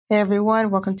Hey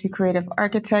everyone, welcome to Creative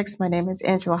Architects. My name is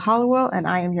Angela Hollowell and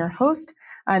I am your host.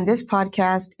 And this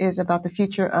podcast is about the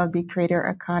future of the creator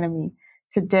economy.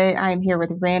 Today I am here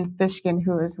with Rand Fishkin,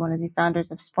 who is one of the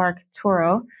founders of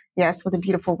Sparktoro. Yes, with a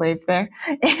beautiful wave there.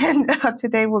 And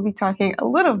today we'll be talking a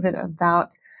little bit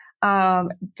about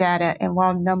data. And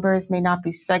while numbers may not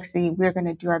be sexy, we're going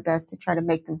to do our best to try to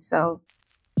make them so.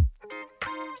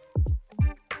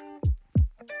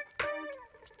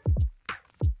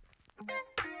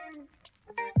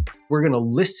 We're going to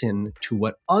listen to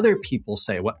what other people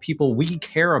say, what people we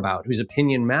care about, whose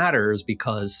opinion matters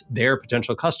because they're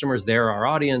potential customers, they're our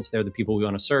audience, they're the people we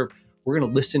want to serve. We're going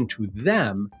to listen to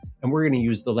them and we're going to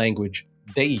use the language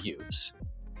they use.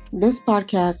 This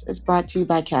podcast is brought to you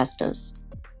by Castos.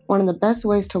 One of the best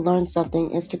ways to learn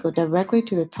something is to go directly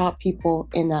to the top people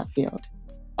in that field.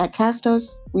 At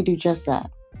Castos, we do just that.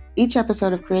 Each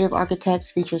episode of Creative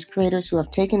Architects features creators who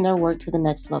have taken their work to the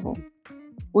next level.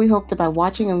 We hope that by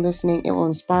watching and listening, it will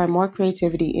inspire more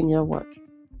creativity in your work.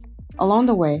 Along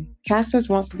the way, Castos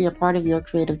wants to be a part of your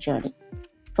creative journey.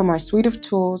 From our suite of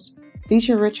tools,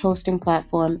 feature-rich hosting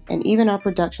platform, and even our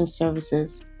production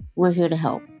services, we're here to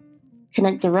help.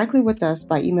 Connect directly with us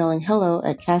by emailing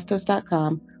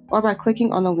hello@castos.com or by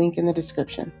clicking on the link in the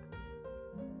description.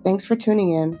 Thanks for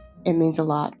tuning in. It means a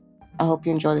lot. I hope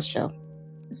you enjoy the show.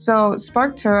 So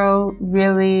Sparktoro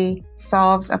really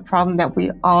solves a problem that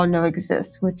we all know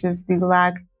exists, which is the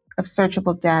lack of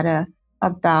searchable data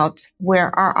about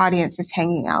where our audience is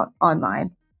hanging out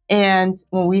online. And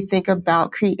when we think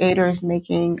about creators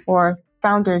making or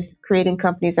founders creating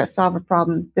companies that solve a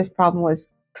problem, this problem was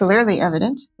clearly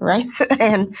evident, right?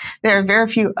 And there are very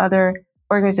few other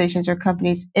organizations or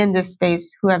companies in this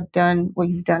space who have done what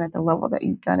you've done at the level that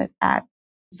you've done it at.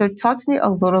 So talk to me a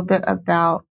little bit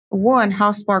about one,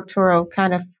 how Sparktoro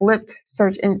kind of flipped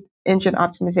search engine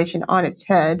optimization on its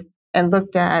head and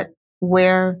looked at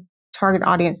where target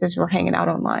audiences were hanging out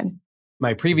online.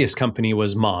 My previous company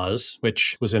was Moz,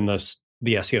 which was in the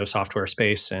SEO software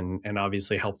space and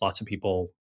obviously helped lots of people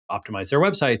optimize their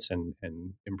websites and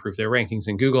improve their rankings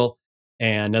in Google.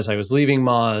 And as I was leaving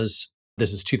Moz,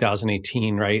 this is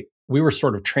 2018, right? We were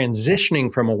sort of transitioning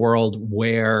from a world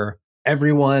where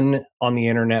everyone on the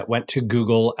internet went to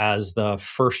Google as the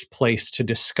first place to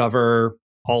discover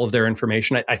all of their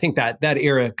information. I think that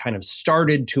era kind of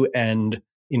started to end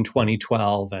in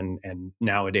 2012 and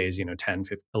nowadays, 10,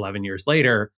 15, 11 years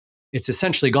later, it's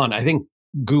essentially gone. I think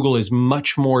Google is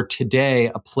much more today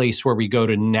a place where we go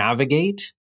to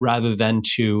navigate rather than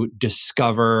to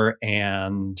discover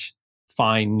and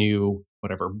find new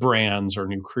brands or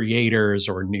new creators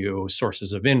or new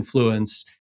sources of influence.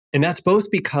 And that's both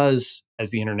because as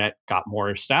the internet got more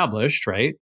established,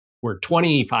 right? We're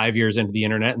 25 years into the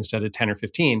internet instead of 10 or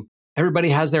 15. Everybody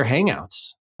has their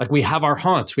hangouts. Like we have our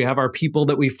haunts, we have our people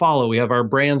that we follow, we have our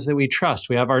brands that we trust,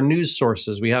 we have our news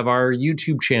sources, we have our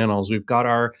YouTube channels, we've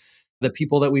got the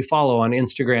people that we follow on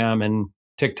Instagram and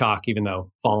TikTok, even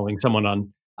though following someone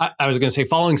on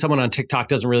TikTok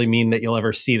doesn't really mean that you'll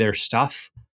ever see their stuff,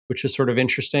 which is sort of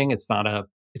interesting. It's not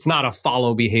a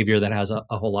follow behavior that has a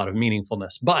whole lot of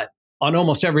meaningfulness. But on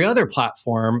almost every other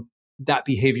platform, that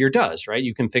behavior does, right?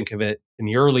 You can think of it in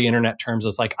the early internet terms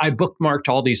as like, I bookmarked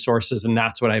all these sources and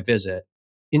that's what I visit.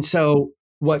 And so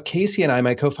what Casey and I,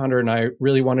 my co-founder and I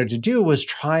really wanted to do was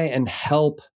try and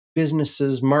help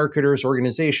businesses, marketers,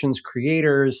 organizations,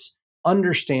 creators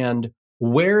understand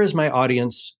where is my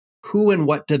audience, who and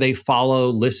what do they follow,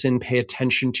 listen, pay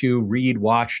attention to, read,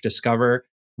 watch, discover,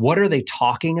 what are they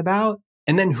talking about?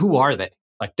 And then who are they,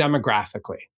 like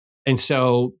demographically? And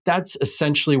so that's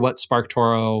essentially what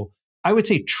Sparktoro, I would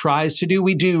say, tries to do.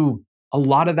 We do a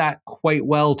lot of that quite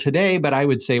well today, but I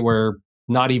would say we're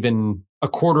not even a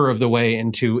quarter of the way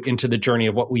into the journey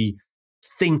of what we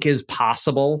think is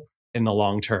possible in the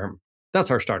long term. That's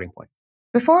our starting point.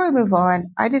 Before we move on,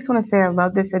 I just want to say I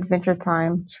love this Adventure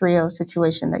Time trio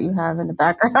situation that you have in the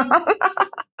background.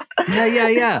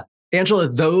 Yeah. Angela,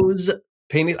 those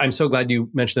paintings, I'm so glad you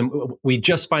mentioned them. We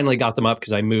just finally got them up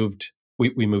because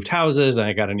we moved houses and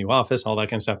I got a new office, all that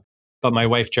kind of stuff. But my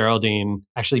wife, Geraldine,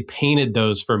 actually painted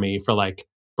those for me for like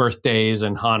birthdays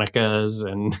and Hanukkahs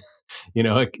and,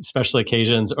 special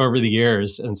occasions over the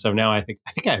years. And so now I think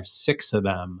I have 6 of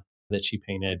them that she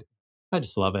painted. I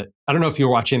just love it. I don't know if you're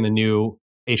watching the new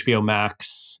HBO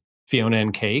Max Fiona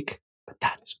and Cake, but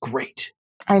that is great.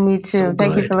 I need to. So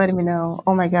thank you for letting me know.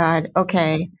 Oh my God.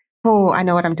 Okay. Oh, I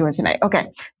know what I'm doing tonight. Okay.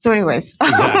 So anyways.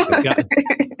 Exactly. Yeah,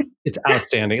 it's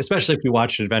outstanding, especially if you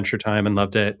watched Adventure Time and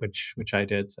loved it, which I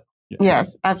did. So. Yeah.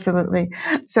 Yes, absolutely.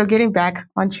 So getting back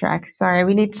on track. Sorry,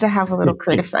 we need to have a little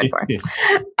creative sidebar. These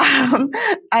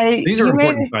are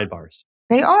important sidebars.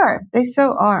 They are. They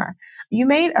so are. You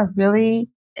made a really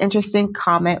interesting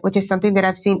comment, which is something that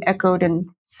I've seen echoed in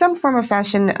some form of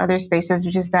fashion in other spaces,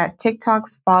 which is that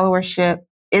TikTok's followership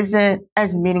isn't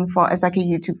as meaningful as like a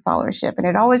YouTube followership. And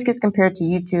it always gets compared to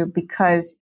YouTube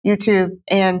because YouTube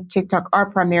and TikTok are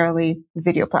primarily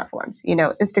video platforms. You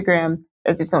know, Instagram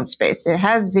is its own space. It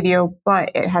has video,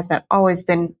 but it has not always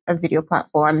been a video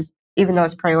platform, even though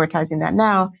it's prioritizing that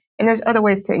now. And there's other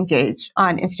ways to engage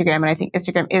on Instagram. And I think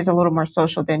Instagram is a little more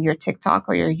social than your TikTok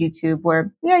or your YouTube,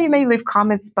 where, yeah, you may leave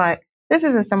comments, but this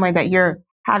isn't somebody that you're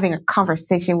having a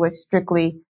conversation with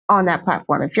strictly on that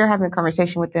platform. If you're having a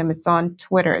conversation with them, it's on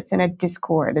Twitter, it's in a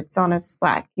Discord, it's on a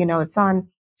Slack, you know, it's on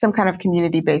some kind of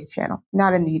community-based channel,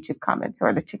 not in the YouTube comments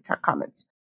or the TikTok comments.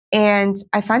 And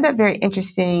I find that very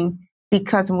interesting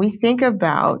because when we think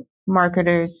about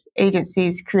marketers,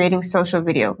 agencies creating social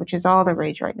video, which is all the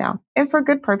rage right now. And for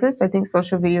good purpose, I think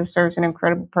social video serves an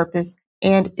incredible purpose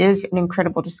and is an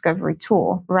incredible discovery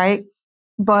tool, right?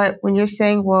 But when you're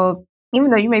saying, well, even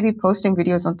though you may be posting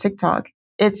videos on TikTok,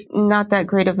 it's not that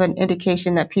great of an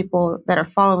indication that people that are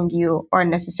following you are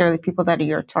necessarily people that are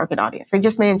your target audience. They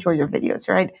just may enjoy your videos,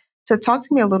 right? So talk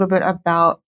to me a little bit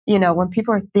about, you know, when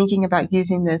people are thinking about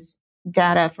using this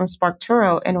data from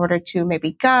Sparktoro in order to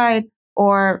maybe guide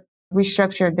or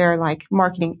restructure their like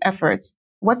marketing efforts,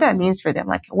 what that means for them.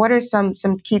 Like, what are some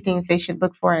key things they should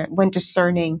look for when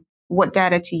discerning what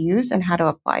data to use and how to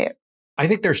apply it? I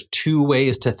think there's two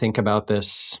ways to think about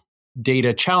this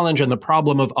data challenge and the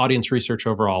problem of audience research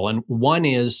overall. And one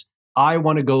is I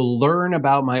want to go learn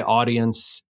about my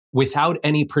audience without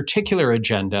any particular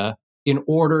agenda in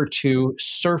order to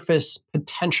surface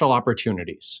potential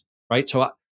opportunities, right?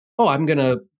 So, I'm going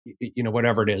to,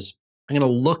 whatever it is, I'm going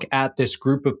to look at this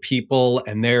group of people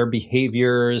and their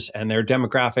behaviors and their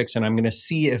demographics, and I'm going to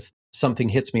see if something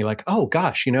hits me like, oh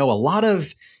gosh, a lot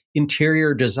of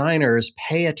interior designers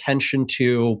pay attention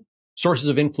to sources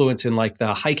of influence in like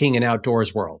the hiking and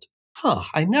outdoors world.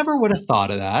 I never would have thought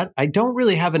of that. I don't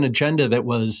really have an agenda that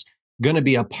was going to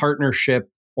be a partnership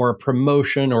or a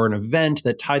promotion or an event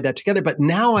that tied that together. But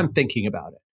now I'm thinking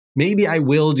about it. Maybe I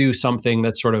will do something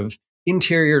that's sort of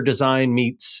interior design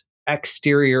meets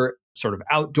exterior sort of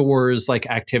outdoors like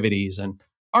activities. And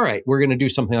all right, we're going to do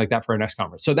something like that for our next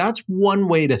conference. So that's one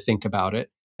way to think about it.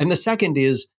 And the second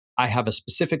is I have a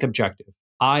specific objective.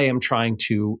 I am trying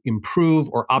to improve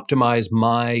or optimize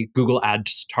my Google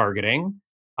Ads targeting.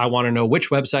 I want to know which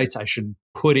websites I should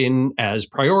put in as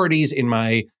priorities in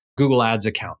my Google Ads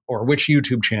account, or which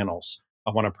YouTube channels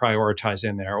I want to prioritize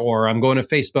in there. Or I'm going to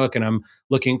Facebook and I'm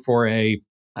looking for I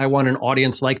want an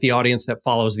audience like the audience that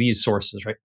follows these sources,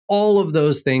 right? All of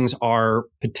those things are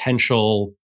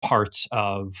potential parts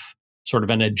of sort of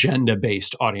an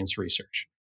agenda-based audience research.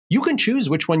 You can choose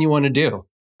which one you want to do.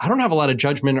 I don't have a lot of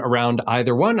judgment around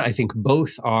either one. I think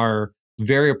both are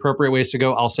very appropriate ways to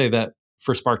go. I'll say that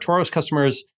for Sparktoro's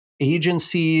customers,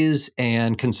 agencies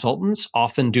and consultants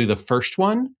often do the first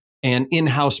one, and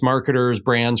in-house marketers,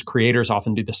 brands, creators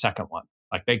often do the second one.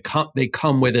 Like they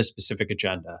come with a specific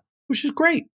agenda, which is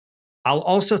great. I'll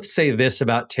also say this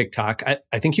about TikTok.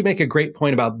 I think you make a great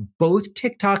point about both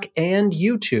TikTok and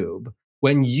YouTube.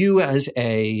 When you as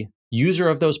a user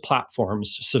of those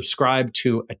platforms subscribe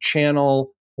to a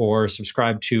channel or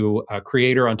subscribe to a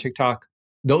creator on TikTok,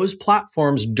 those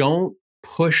platforms don't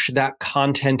push that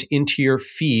content into your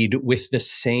feed with the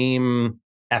same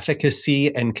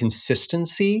efficacy and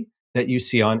consistency that you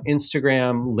see on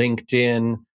Instagram,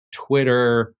 LinkedIn,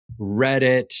 Twitter,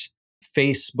 Reddit,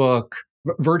 Facebook,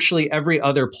 virtually every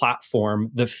other platform.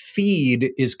 The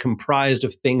feed is comprised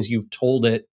of things you've told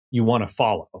it you want to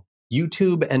follow.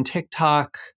 YouTube and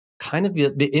TikTok, kind of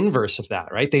the inverse of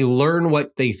that, right? They learn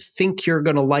what they think you're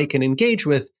going to like and engage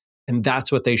with, and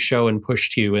that's what they show and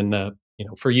push to you in the,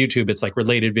 for YouTube, it's like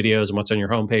related videos and what's on your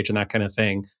homepage and that kind of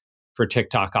thing. For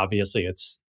TikTok, obviously,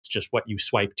 it's just what you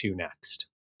swipe to next.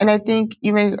 And I think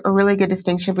you made a really good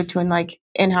distinction between like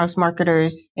in-house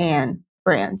marketers and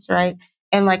brands, right?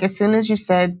 And like as soon as you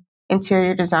said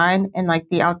interior design and like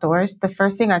the outdoors, the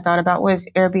first thing I thought about was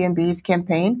Airbnb's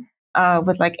campaign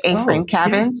with like A-frame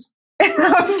cabins. Yeah.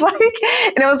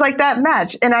 And it was like that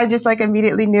match. And I just like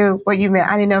immediately knew what you meant.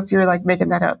 I didn't know if you were like making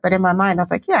that up, but in my mind, I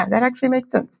was like, yeah, that actually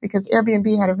makes sense because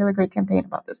Airbnb had a really great campaign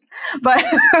about this. But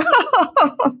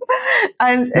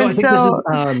I'm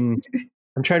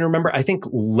trying to remember. I think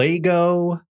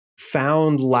Lego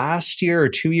found last year or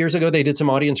 2 years ago, they did some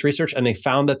audience research and they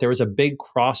found that there was a big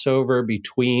crossover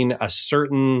between a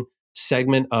certain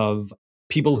segment of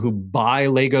people who buy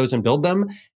Legos and build them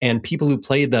and people who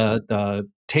play the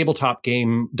tabletop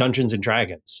game Dungeons and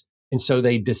Dragons. And so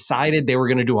they decided they were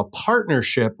going to do a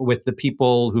partnership with the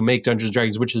people who make Dungeons and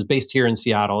Dragons, which is based here in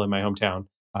Seattle in my hometown,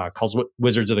 called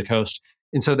Wizards of the Coast.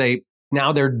 And so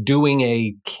they're doing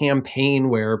a campaign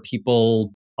where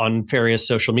people on various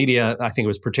social media, I think it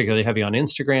was particularly heavy on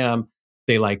Instagram,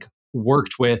 they like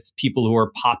worked with people who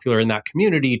are popular in that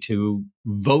community to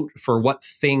vote for what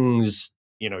things,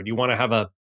 do you want to have a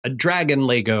dragon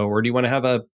Lego, or do you want to have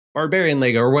a barbarian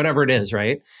Lego, or whatever it is,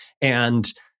 right?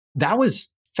 And that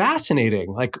was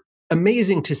fascinating, like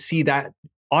amazing to see that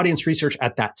audience research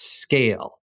at that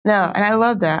scale. No, and I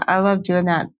love that. I love doing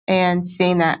that and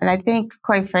seeing that. And I think,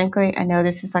 quite frankly, I know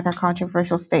this is like a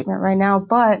controversial statement right now,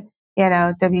 but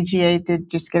WGA did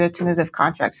just get a tentative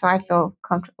contract, so I feel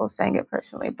comfortable saying it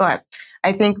personally. But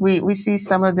I think we see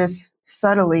some of this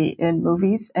subtly in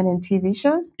movies and in TV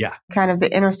shows. Yeah. Kind of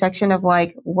the intersection of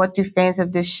like, what do fans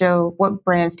of this show, what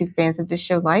brands do fans of this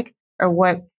show like? Or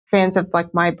what fans of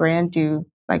like my brand do,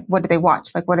 like, what do they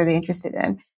watch? Like, what are they interested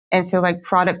in? And so like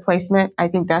product placement, I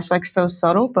think that's like so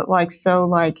subtle, but like, so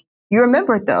like, you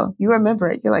remember it though. You remember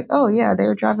it. You're like, oh yeah, they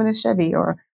were driving a Chevy,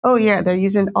 or oh yeah, they're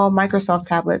using all Microsoft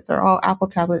tablets or all Apple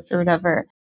tablets or whatever.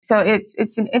 So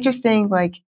it's an interesting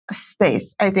like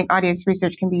space. I think audience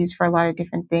research can be used for a lot of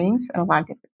different things and a lot of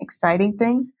different exciting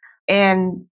things.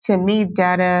 And to me,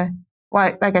 data,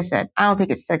 well, like I said, I don't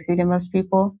think it's sexy to most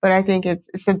people, but I think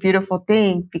it's a beautiful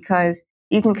thing because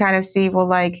you can kind of see, well,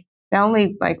 like, not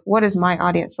only like, what is my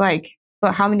audience like,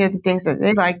 but how many of the things that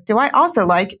they like do I also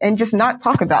like and just not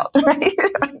talk about, right?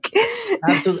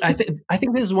 Absolutely. I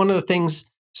think this is one of the things,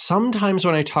 sometimes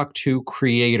when I talk to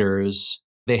creators,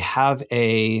 they have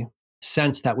a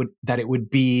sense that it would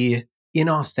be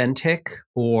inauthentic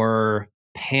or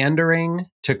pandering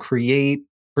to create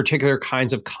particular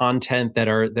kinds of content that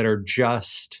are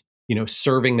just,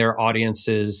 serving their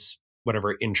audience's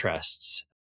whatever interests.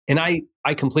 And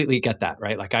I completely get that,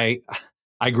 right? Like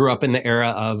I grew up in the era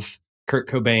of Kurt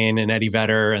Cobain and Eddie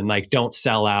Vedder and like Don't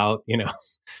Sell Out,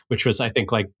 which was, I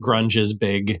think, like grunge's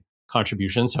big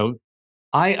contribution. So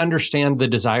I understand the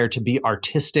desire to be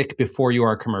artistic before you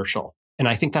are commercial. And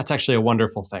I think that's actually a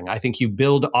wonderful thing. I think you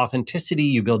build authenticity,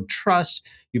 you build trust,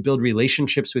 you build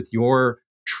relationships with your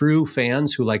true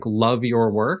fans who like love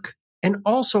your work. And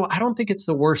also, I don't think it's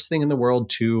the worst thing in the world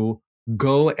to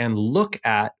go and look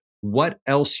at what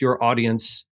else your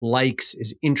audience likes,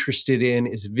 is interested in,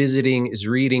 is visiting, is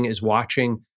reading, is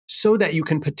watching, so that you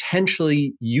can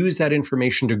potentially use that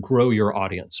information to grow your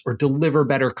audience or deliver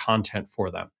better content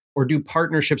for them, or do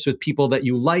partnerships with people that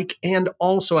you like and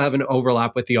also have an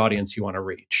overlap with the audience you want to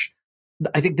reach.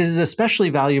 I think this is especially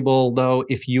valuable, though,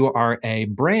 if you are a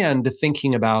brand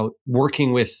thinking about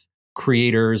working with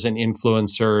creators and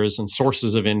influencers and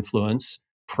sources of influence,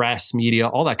 press, media,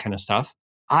 all that kind of stuff.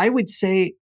 I would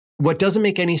say what doesn't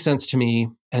make any sense to me,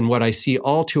 and what I see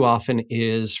all too often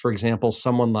is, for example,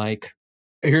 someone like,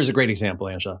 here's a great example,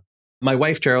 Angela. My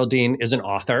wife, Geraldine, is an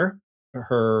author.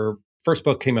 Her first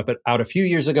book came out a few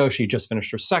years ago. She just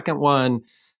finished her second one.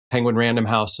 Penguin Random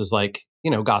House is like,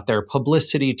 got their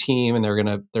publicity team, and they're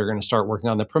gonna start working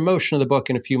on the promotion of the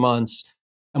book in a few months.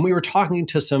 And we were talking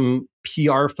to some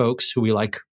PR folks who we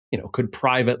could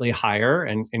privately hire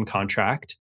and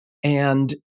contract.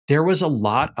 And there was a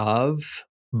lot of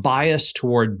bias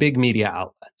toward big media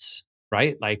outlets,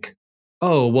 right? Like,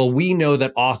 oh, well, we know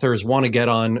that authors want to get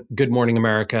on Good Morning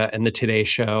America and the Today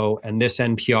Show and this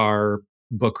NPR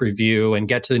book review and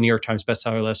get to the New York Times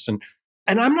bestseller list. And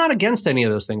I'm not against any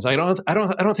of those things. I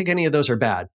don't think any of those are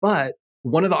bad. But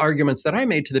one of the arguments that I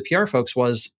made to the PR folks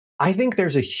was, I think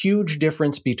there's a huge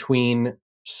difference between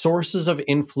sources of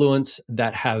influence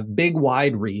that have big,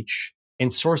 wide reach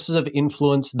and sources of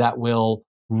influence that will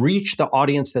reach the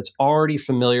audience that's already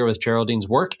familiar with Geraldine's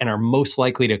work and are most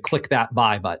likely to click that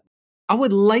buy button. I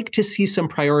would like to see some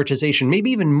prioritization,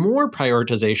 maybe even more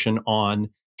prioritization on,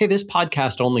 hey, this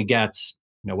podcast only gets,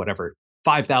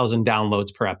 5,000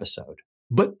 downloads per episode.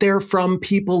 But they're from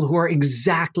people who are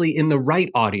exactly in the right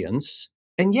audience.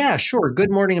 And yeah, sure,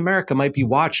 Good Morning America might be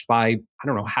watched by,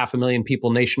 500,000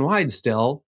 people nationwide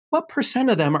still. What percent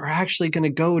of them are actually going to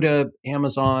go to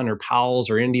Amazon or Powell's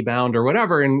or IndieBound or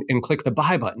whatever and click the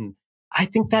buy button? I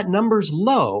think that number's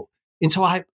low. And so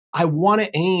I want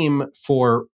to aim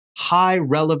for high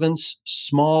relevance,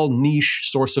 small niche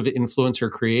source of influencer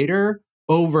creator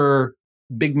over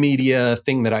big media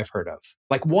thing that I've heard of.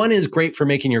 Like, one is great for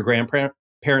making your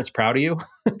grandparents proud of you.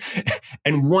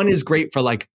 And one is great for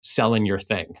like selling your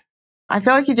thing. I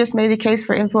feel like you just made the case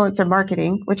for influencer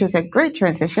marketing, which is a great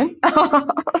transition.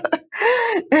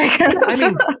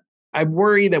 I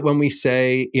worry that when we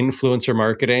say influencer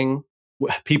marketing,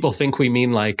 people think we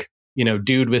mean like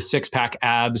dude with 6-pack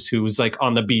abs who's like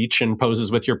on the beach and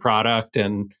poses with your product,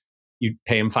 and you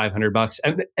pay him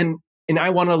 $500. And I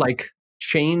want to like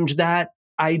change that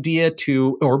idea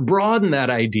to, or broaden that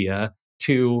idea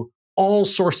to all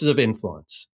sources of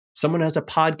influence. Someone has a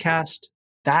podcast,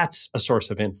 that's a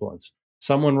source of influence.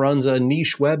 Someone runs a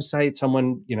niche website,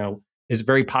 someone, is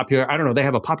very popular. I don't know, they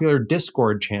have a popular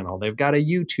Discord channel, they've got a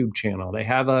YouTube channel, they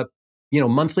have a,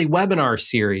 monthly webinar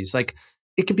series. Like,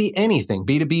 it could be anything,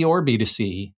 B2B or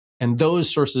B2C. And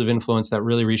those sources of influence that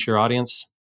really reach your audience,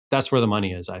 that's where the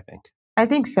money is, I think. I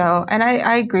think so. And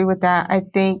I agree with that. I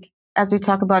think as we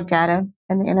talk about data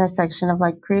and the intersection of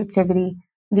like creativity,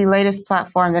 the latest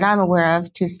platform that I'm aware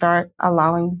of to start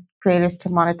allowing creators to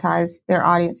monetize their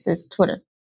audience is Twitter.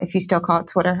 If you still call it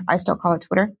Twitter, I still call it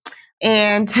Twitter.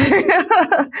 And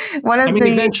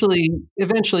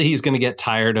eventually he's going to get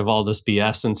tired of all this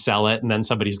BS and sell it. And then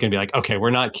somebody's going to be like, okay, we're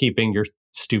not keeping your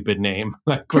stupid name.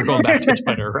 Like, we're going back to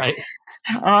Twitter, right?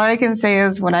 All I can say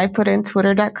is when I put in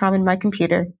twitter.com in my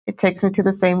computer, it takes me to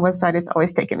the same website it's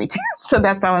always taken me to. So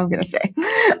that's all I'm going to say.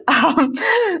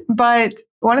 But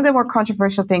one of the more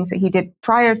controversial things that he did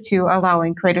prior to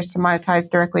allowing creators to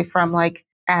monetize directly from like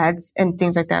ads and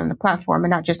things like that on the platform, and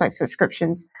not just like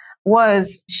subscriptions,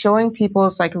 was showing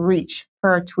people's like reach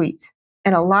per tweet.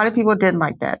 And a lot of people didn't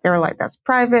like that. They were like, that's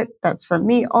private. That's for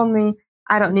me only.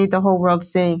 I don't need the whole world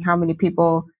seeing how many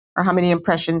people or how many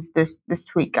impressions this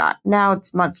tweet got. Now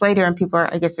it's months later and people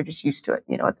are, I guess they're just used to it,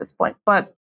 at this point.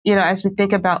 But, as we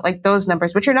think about like those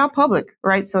numbers, which are now public,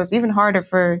 right? So it's even harder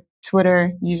for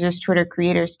Twitter users, Twitter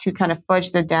creators to kind of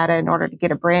fudge the data in order to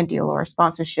get a brand deal or a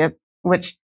sponsorship,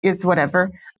 which is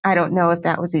whatever. I don't know if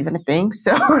that was even a thing.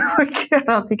 So like, I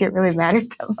don't think it really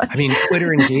mattered that much. I mean,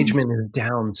 Twitter engagement is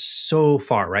down so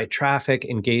far, right? Traffic,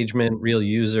 engagement, real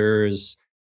users.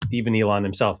 Even Elon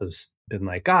himself has been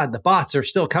like, God, the bots are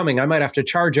still coming. I might have to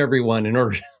charge everyone in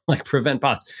order to like prevent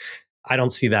bots. I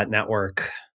don't see that network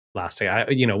lasting.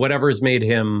 Whatever's made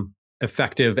him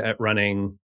effective at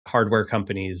running hardware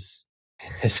companies,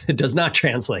 it does not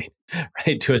translate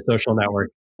right to a social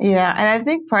network. Yeah. And I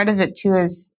think part of it too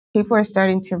is people are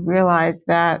starting to realize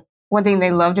that one thing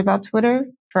they loved about Twitter,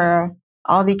 for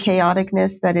all the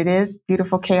chaoticness that it is,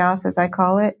 beautiful chaos, as I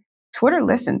call it, Twitter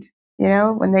listened.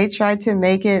 When they tried to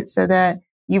make it so that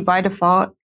you by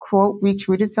default, quote,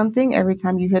 retweeted something every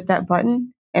time you hit that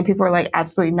button, and people are like,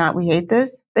 absolutely not, we hate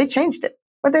this, they changed it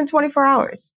within 24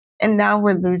 hours. And now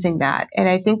we're losing that. And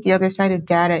I think the other side of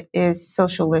data is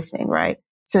social listening, right?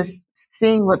 So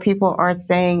seeing what people are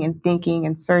saying and thinking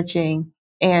and searching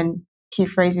and key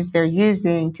phrases they're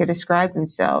using to describe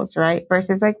themselves, right?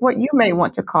 Versus like what you may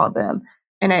want to call them.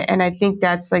 And I think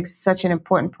that's like such an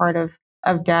important part of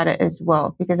data as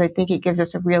well, because I think it gives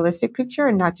us a realistic picture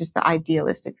and not just the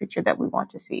idealistic picture that we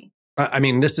want to see. I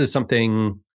mean, this is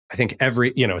something I think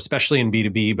especially in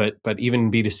B2B, but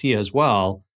even B2C as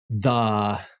well,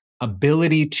 the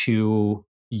ability to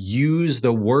use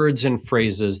the words and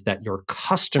phrases that your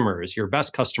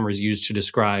best customers use to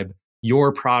describe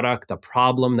your product, the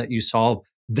problem that you solve,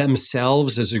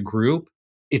 themselves as a group,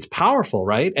 it's powerful,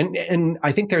 right? And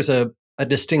I think there's a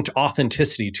distinct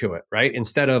authenticity to it, right?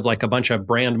 Instead of like a bunch of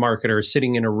brand marketers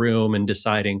sitting in a room and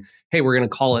deciding, hey, we're going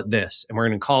to call it this, and we're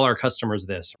going to call our customers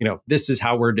this, this is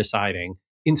how we're deciding.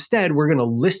 Instead, we're going to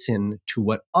listen to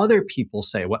what other people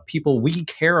say, what people we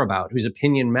care about, whose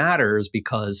opinion matters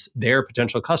because they're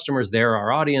potential customers, they're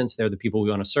our audience, they're the people we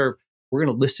want to serve. We're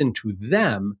going to listen to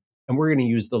them, and we're going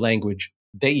to use the language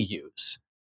they use.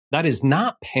 That is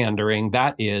not pandering.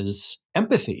 That is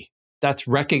empathy. That's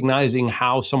recognizing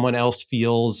how someone else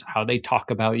feels, how they talk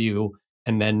about you,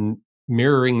 and then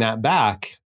mirroring that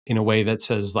back in a way that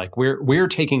says, like, we're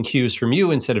taking cues from you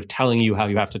instead of telling you how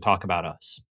you have to talk about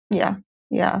us.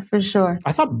 Yeah, for sure.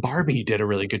 I thought Barbie did a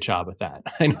really good job with that.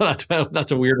 I know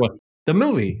that's a weird one. The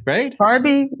movie, right?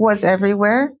 Barbie was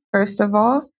everywhere, first of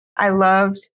all. I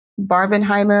loved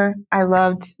Barbenheimer. I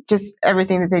loved just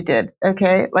everything that they did.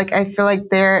 Okay. Like, I feel like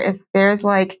if there's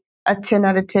like a 10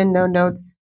 out of 10 no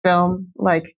notes film,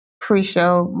 like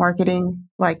pre-show marketing,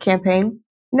 like campaign.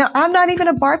 No, I'm not even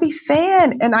a Barbie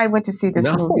fan. And I went to see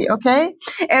this movie. Okay.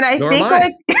 And I think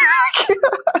like,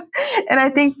 and I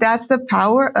think that's the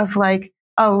power of like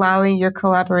allowing your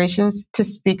collaborations to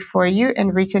speak for you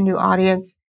and reach a new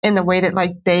audience in the way that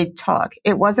like they talk.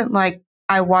 It wasn't like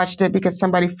I watched it because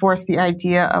somebody forced the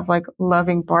idea of like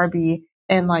loving Barbie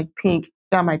and like pink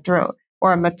down my throat,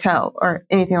 or Mattel or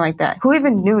anything like that. Who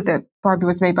even knew that Barbie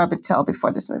was made by Mattel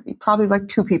before this movie? Probably like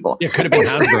 2 people. It could have been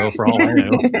Hasbro for all I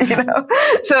know.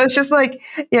 So it's just like,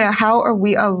 how are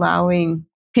we allowing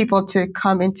people to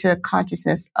come into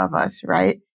consciousness of us,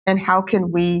 right? And how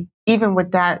can we, even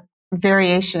with that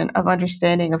variation of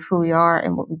understanding of who we are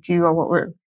and what we do or what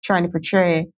we're trying to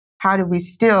portray, how do we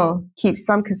still keep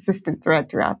some consistent thread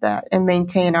throughout that and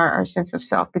maintain our sense of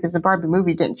self? Because the Barbie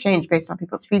movie didn't change based on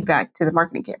people's feedback to the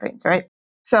marketing campaigns, right?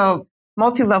 So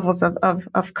multi-levels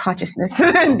of consciousness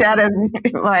and data.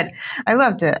 But I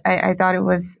loved it. I thought it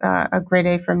was a great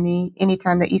A from me.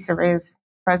 Anytime that Issa Rae is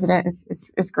president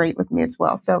is great with me as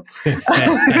well. So yeah,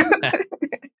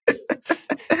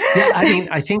 I mean,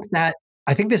 I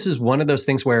think this is one of those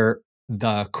things where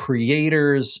the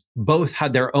creators both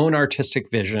had their own artistic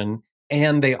vision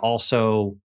and they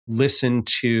also listened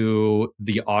to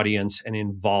the audience and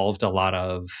involved a lot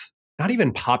of not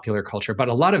even popular culture, but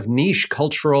a lot of niche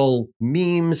cultural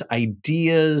memes,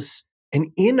 ideas, and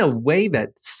in a way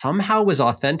that somehow was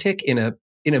authentic in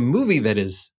a movie that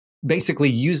is basically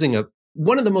using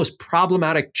one of the most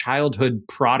problematic childhood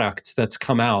products that's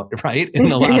come out, right, in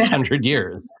the last 100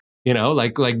 years.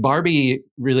 Like Barbie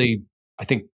really, I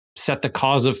think, set the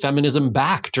cause of feminism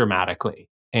back dramatically.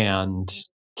 And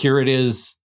here it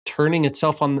is turning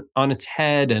itself on its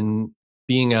head and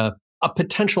being a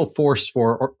potential force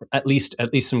for or at least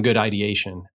some good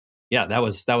ideation. Yeah, that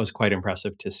was quite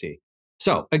impressive to see.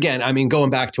 So again, I mean, going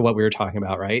back to what we were talking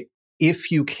about, right?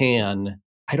 If you can,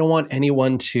 I don't want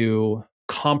anyone to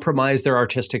compromise their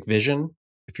artistic vision.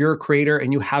 If you're a creator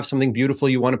and you have something beautiful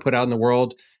you want to put out in the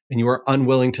world and you are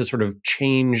unwilling to sort of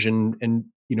change and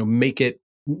make it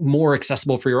more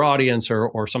accessible for your audience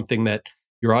or something that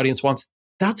your audience wants,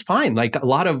 that's fine. Like a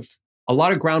lot of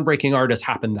groundbreaking artists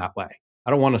happen that way.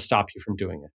 I don't want to stop you from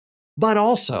doing it. But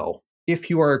also, if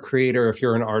you are a creator, if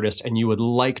you're an artist and you would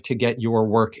like to get your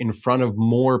work in front of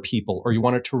more people, or you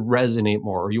want it to resonate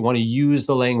more, or you want to use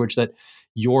the language that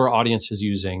your audience is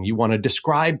using, you want to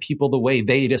describe people the way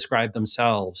they describe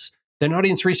themselves, then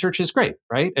audience research is great,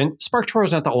 right? And Sparktoro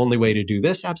is not the only way to do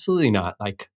this. Absolutely not.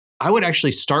 Like, I would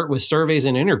actually start with surveys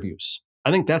and interviews.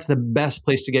 I think that's the best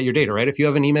place to get your data, right? If you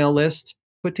have an email list,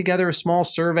 put together a small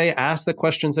survey, ask the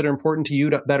questions that are important to you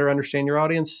to better understand your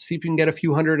audience, see if you can get a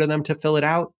few hundred of them to fill it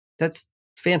out. That's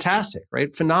fantastic,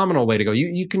 right? Phenomenal way to go.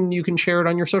 You can share it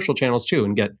on your social channels too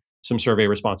and get some survey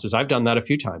responses. I've done that a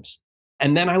few times.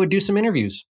 And then I would do some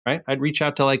interviews, right? I'd reach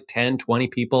out to like 10, 20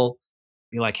 people,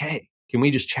 be like, hey, can we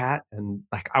just chat? And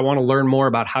like, I want to learn more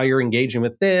about how you're engaging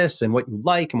with this and what you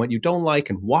like and what you don't like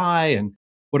and why, and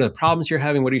what are the problems you're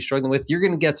having? What are you struggling with? You're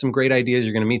going to get some great ideas.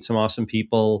 You're going to meet some awesome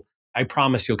people. I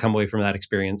promise you'll come away from that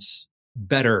experience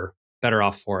better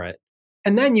off for it.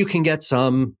 And then you can get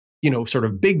some, sort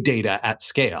of big data at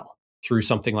scale through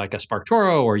something like a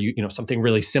Sparktoro or something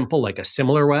really simple like a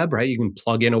SimilarWeb, right? You can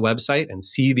plug in a website and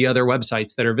see the other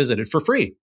websites that are visited for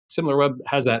free. SimilarWeb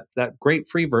has that great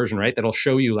free version, right? That'll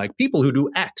show you like people who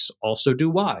do X also do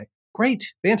Y.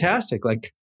 Great, fantastic.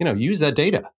 Like, use that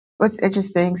data. What's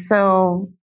interesting.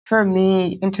 So for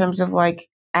me, in terms of like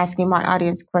asking my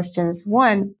audience questions,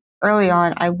 one, early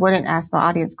on, I wouldn't ask my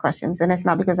audience questions. And it's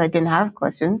not because I didn't have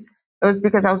questions. It was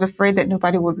because I was afraid that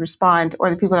nobody would respond,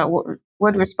 or the people that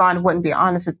would respond wouldn't be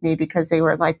honest with me because they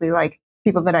were likely like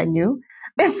people that I knew.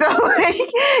 And so, like,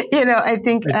 I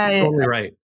think totally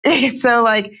right. So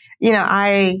like,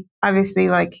 I obviously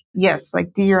like, yes,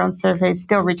 like do your own surveys,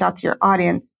 still reach out to your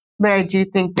audience. But I do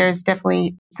think there's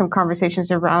definitely some conversations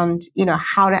around,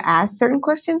 how to ask certain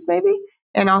questions maybe,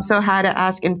 and also how to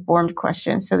ask informed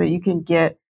questions so that you can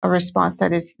get a response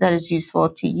that is useful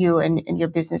to you and your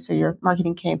business or your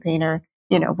marketing campaign or,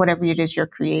 whatever it is you're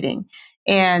creating.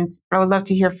 And I would love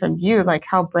to hear from you, like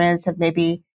how brands have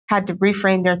maybe had to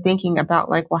reframe their thinking about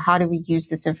like, well, how do we use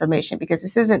this information? Because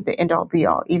this isn't the end all be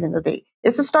all, even though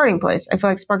it's a starting place. I feel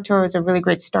like Sparktoro is a really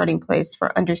great starting place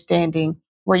for understanding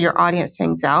where your audience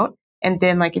hangs out. And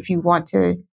then like, if you want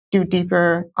to do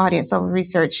deeper audience level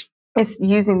research, it's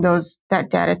using that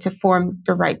data to form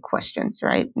the right questions,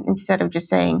 right? Instead of just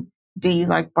saying, do you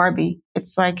like Barbie?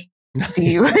 It's like, do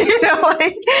you, like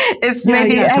it's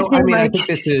maybe asking so, I mean, like, I think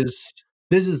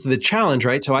this is the challenge,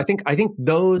 right? So I think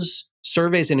those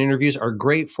surveys and interviews are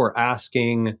great for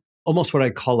asking almost what I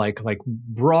call like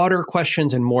broader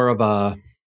questions and more of a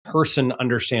person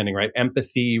understanding, right?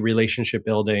 Empathy, relationship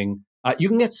building. You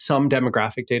can get some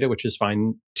demographic data, which is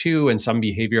fine too, and some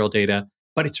behavioral data,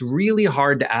 but it's really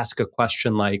hard to ask a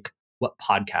question like, what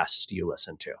podcasts do you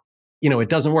listen to? It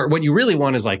doesn't work. What you really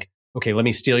want is like, okay, let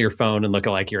me steal your phone and look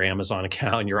at like your Amazon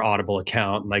account and your Audible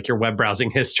account and like your web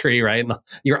browsing history, right? And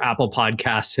your Apple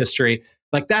Podcasts history.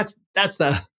 Like that's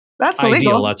the ideal.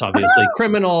 illegal. That's obviously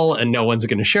criminal and no one's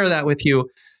going to share that with you.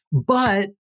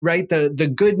 But right,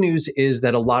 the good news is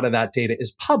that a lot of that data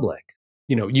is public.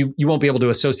 You won't be able to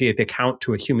associate the account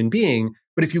to a human being,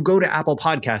 but if you go to Apple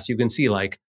Podcasts, you can see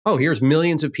like oh, here's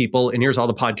millions of people and here's all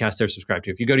the podcasts they're subscribed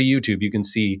to. If you go to YouTube, you can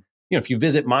see, if you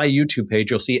visit my YouTube page,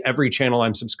 you'll see every channel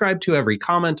I'm subscribed to, every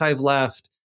comment I've left,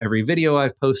 every video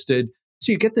I've posted.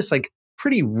 So you get this like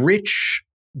pretty rich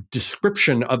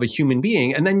description of a human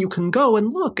being. And then you can go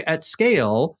and look at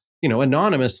scale,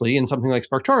 anonymously in something like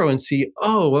Sparktoro and see,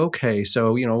 oh, okay.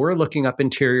 So, we're looking up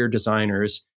interior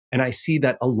designers. And I see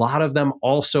that a lot of them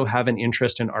also have an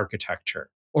interest in architecture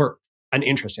or an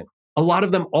interest in. A lot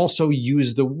of them also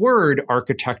use the word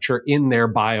architecture in their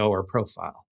bio or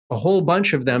profile. A whole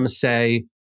bunch of them say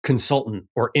consultant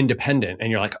or independent.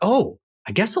 And you're like, oh,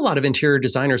 I guess a lot of interior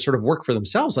designers sort of work for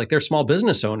themselves. Like they're small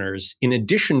business owners in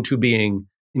addition to being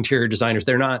interior designers.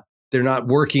 They're not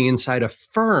working inside a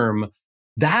firm.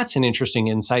 That's an interesting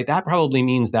insight. That probably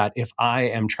means that if I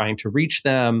am trying to reach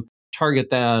them, target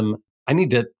them, I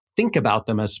need to think about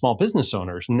them as small business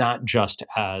owners, not just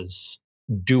as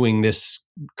doing this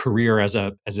career as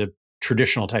a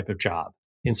traditional type of job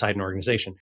inside an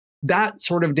organization. That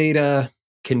sort of data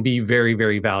can be very,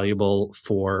 very valuable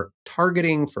for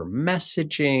targeting, for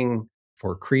messaging,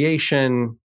 for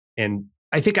creation. And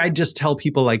I think I just tell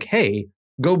people like, hey,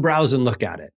 go browse and look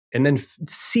at it. And then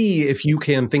see if you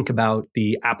can think about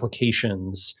the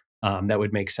applications that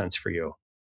would make sense for you.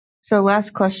 So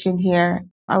last question here.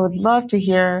 I would love to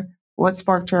hear what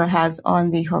Sparktoro has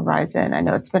on the horizon. I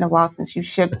know it's been a while since you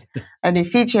shipped a new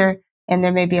feature, and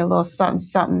there may be a little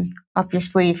something up your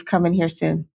sleeve coming here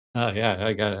soon. Oh yeah,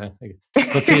 I got it.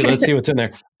 Let's see what's in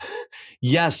there.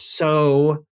 Yes.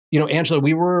 So, Angela,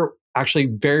 we were actually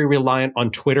very reliant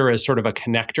on Twitter as sort of a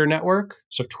connector network.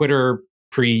 So Twitter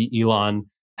pre-Elon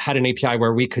had an API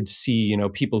where we could see,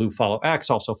 people who follow X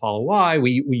also follow Y.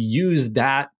 We used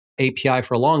that API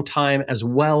for a long time, as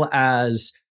well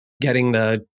as getting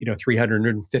the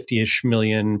 350-ish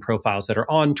million profiles that are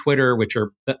on Twitter, which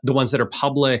are the ones that are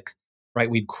public, right?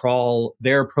 We'd crawl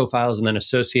their profiles and then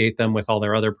associate them with all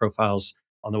their other profiles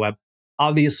on the web.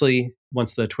 Obviously,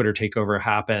 once the Twitter takeover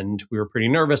happened, we were pretty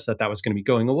nervous that was going to be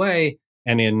going away.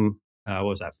 And in,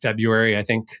 February, I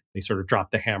think, they sort of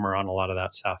dropped the hammer on a lot of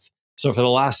that stuff. So for the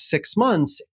last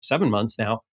 7 months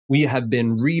now, we have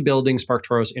been rebuilding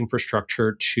Sparktoro's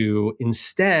infrastructure to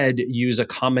instead use a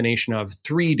combination of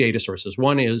 3 data sources.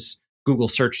 One is Google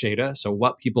search data, so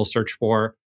what people search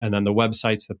for, and then the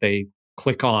websites that they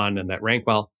click on and that rank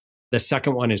well. The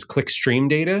second one is clickstream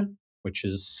data, which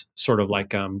is sort of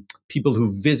like people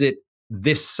who visit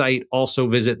this site also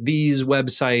visit these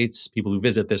websites. People who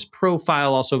visit this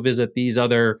profile also visit these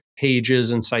other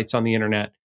pages and sites on the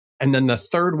internet. And then the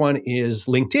third one is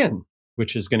LinkedIn,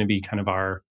 which is going to be kind of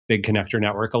our big connector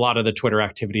network. A lot of the Twitter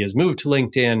activity has moved to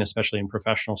LinkedIn, especially in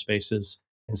professional spaces.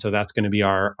 And so that's going to be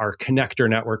our connector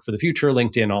network for the future.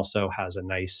 LinkedIn also has a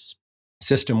nice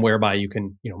system whereby you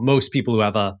can, most people who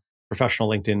have a professional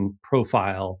LinkedIn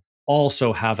profile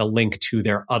also have a link to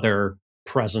their other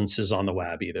presences on the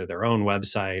web, either their own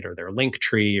website or their link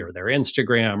tree or their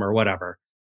Instagram or whatever.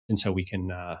 And so we can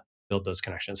build those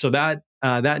connections. So that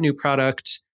new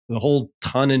product, the whole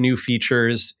ton of new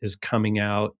features is coming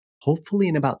out hopefully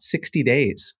in about 60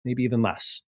 days, maybe even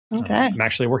less. Okay. I'm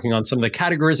actually working on some of the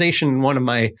categorization in one of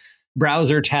my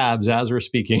browser tabs as we're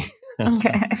speaking,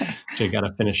 Okay. which I got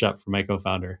to finish up for my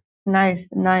co-founder. Nice.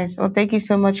 Well, thank you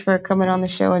so much for coming on the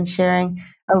show and sharing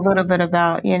a little bit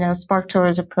about,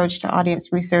 Sparktoro's approach to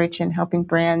audience research and helping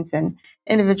brands and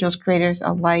individuals, creators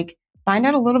alike, find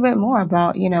out a little bit more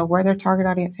about, where their target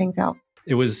audience hangs out.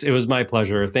 It was my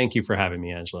pleasure. Thank you for having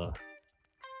me, Angela.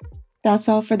 That's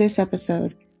all for this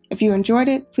episode. If you enjoyed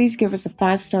it, please give us a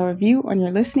 5-star review on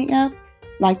your listening app,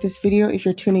 like this video if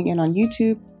you're tuning in on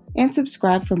YouTube, and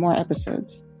subscribe for more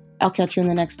episodes. I'll catch you in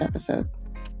the next episode.